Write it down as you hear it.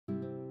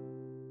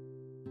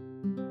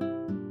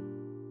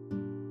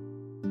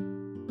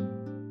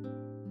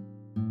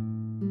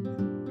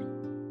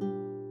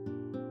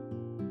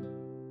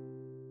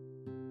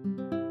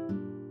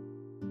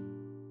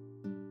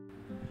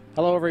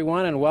Hello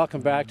everyone, and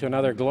welcome back to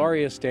another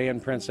glorious day in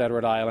Prince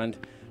Edward Island.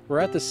 We're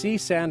at the Sea,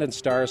 Sand and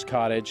Stars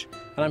Cottage,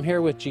 and I'm here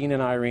with Jean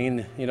and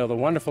Irene, the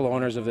wonderful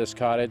owners of this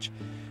cottage.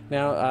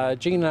 Now,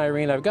 Jean and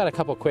Irene, I've got a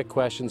couple quick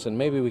questions, and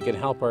maybe we can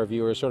help our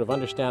viewers sort of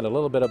understand a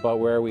little bit about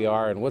where we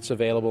are and what's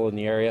available in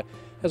the area,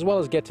 as well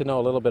as get to know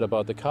a little bit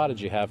about the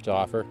cottage you have to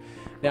offer.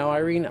 Now,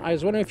 Irene, I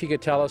was wondering if you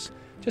could tell us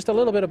just a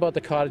little bit about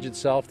the cottage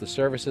itself, the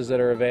services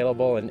that are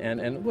available,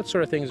 and what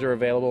sort of things are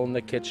available in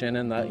the kitchen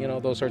and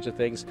those sorts of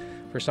things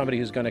for somebody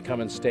who's going to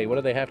come and stay. What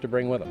do they have to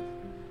bring with them?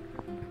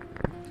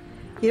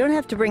 You don't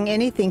have to bring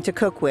anything to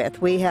cook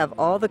with. We have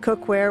all the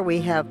cookware.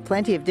 We have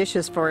plenty of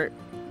dishes for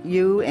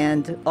you,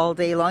 and all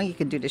day long you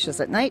can do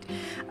dishes at night.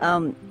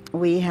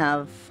 We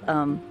have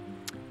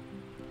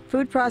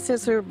food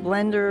processor,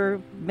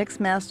 blender, mix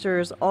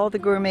masters, all the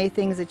gourmet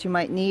things that you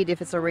might need if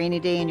it's a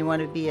rainy day and you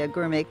want to be a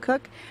gourmet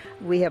cook.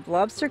 We have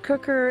lobster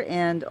cooker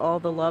and all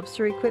the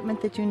lobster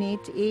equipment that you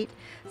need to eat.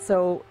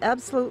 So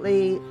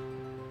absolutely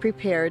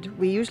prepared.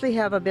 We usually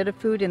have a bit of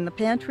food in the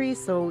pantry,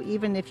 so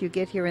even if you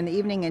get here in the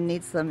evening and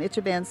need some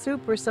Ichiban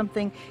soup or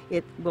something,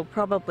 it will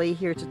probably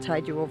here to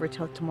tide you over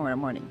till tomorrow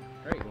morning.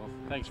 Great. Well,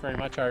 thanks very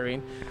much,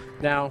 Irene.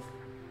 Now,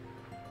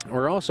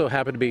 we're also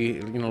happen to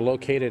be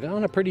located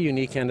on a pretty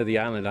unique end of the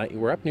island.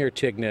 We're up near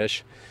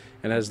Tignish,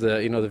 and as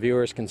the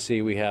viewers can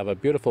see, we have a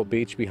beautiful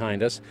beach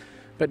behind us.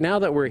 But now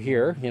that we're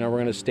here, we're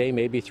going to stay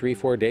maybe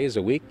 3-4 days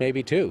a week,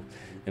 maybe 2.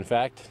 In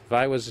fact, if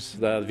I was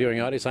the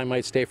viewing audience, I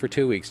might stay for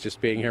 2 weeks just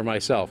being here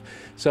myself.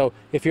 So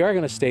if you are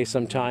going to stay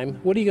some time,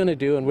 what are you going to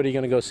do and what are you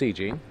going to go see,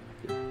 Jean?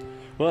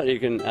 Well, you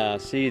can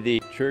see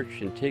the church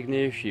in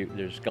Tignish.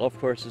 There's golf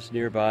courses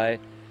nearby.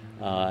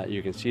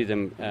 You can see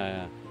them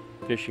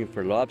fishing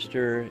for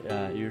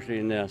lobster, usually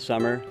in the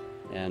summer,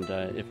 and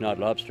if not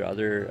lobster,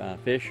 other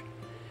fish.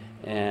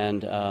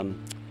 And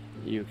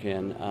you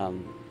can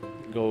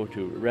go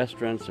to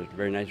restaurants. There's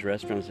very nice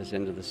restaurants at this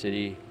end of the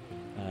city.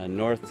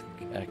 North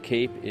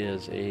Cape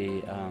is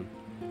a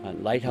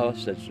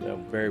lighthouse that's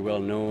very well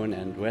known,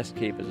 and West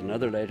Cape is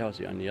another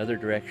lighthouse on the other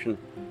direction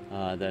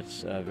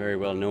that's very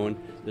well known.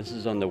 This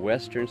is on the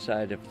western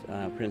side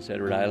of Prince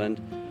Edward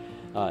Island.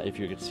 If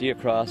you could see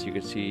across, you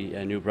could see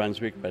New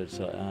Brunswick, but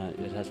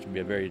it has to be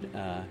a very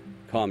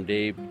calm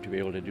day to be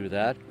able to do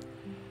that.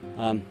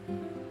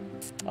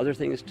 Other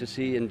things to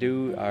see and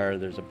do are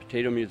there's a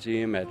potato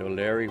museum at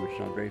O'Leary, which is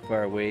not very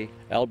far away,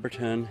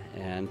 Alberton,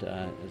 and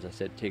as I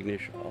said,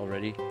 Tignish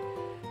already.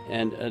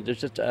 And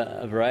there's just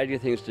a variety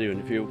of things to do. And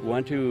if you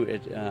want to,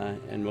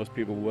 and most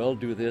people will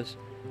do this,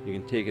 you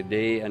can take a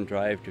day and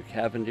drive to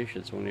Cavendish.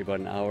 It's only about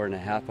an hour and a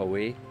half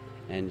away,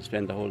 and you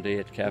spend the whole day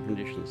at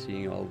Cavendish and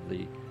seeing all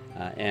the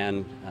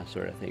Anne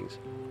sort of things.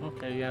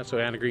 Okay, yeah, so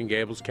Anne of Green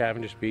Gables,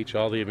 Cavendish Beach,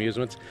 all the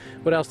amusements.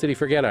 What else did he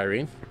forget,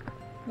 Irene?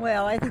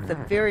 Well, I think the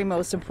very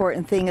most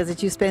important thing is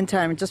that you spend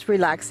time just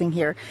relaxing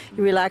here.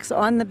 You relax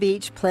on the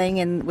beach,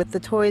 playing with the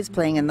toys,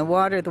 playing in the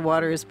water. The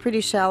water is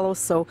pretty shallow,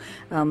 so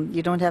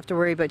you don't have to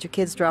worry about your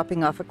kids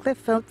dropping off a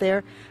cliff out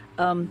there.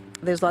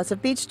 There's lots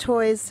of beach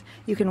toys.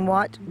 You can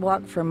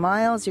walk for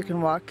miles. You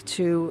can walk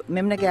to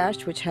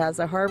Mimnagash, which has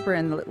a harbor,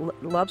 and the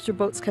lobster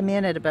boats come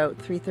in at about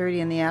 3:30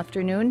 in the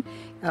afternoon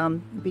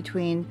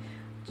between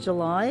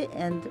July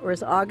or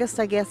it's August,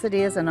 I guess it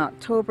is, and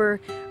October.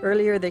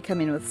 Earlier they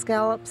come in with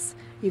scallops.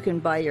 You can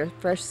buy your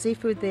fresh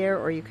seafood there,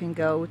 or you can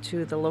go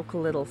to the local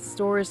little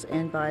stores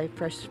and buy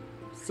fresh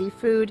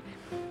seafood.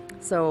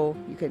 So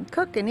you can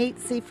cook and eat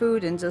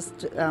seafood and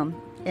just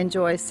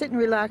enjoy, sit and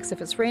relax.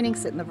 If it's raining,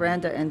 sit in the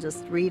veranda and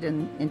just read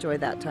and enjoy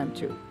that time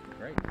too.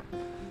 Great.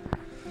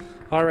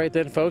 All right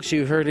then, folks,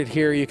 you heard it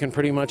here. You can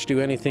pretty much do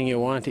anything you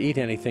want, eat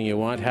anything you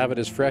want, have it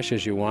as fresh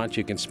as you want.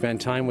 You can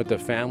spend time with the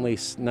family,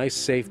 nice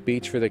safe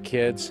beach for the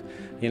kids,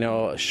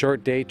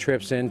 short day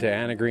trips into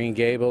Anne of Green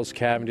Gables,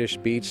 Cavendish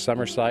Beach,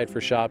 Summerside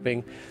for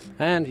shopping,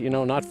 and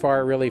not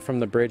far really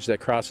from the bridge that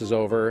crosses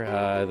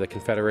over the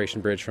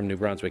Confederation Bridge from New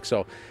Brunswick.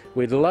 So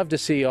we'd love to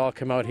see you all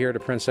come out here to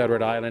Prince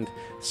Edward Island,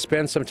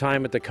 spend some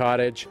time at the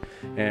cottage,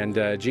 and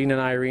Jean and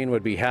Irene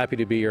would be happy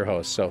to be your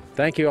hosts. So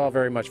thank you all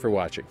very much for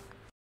watching.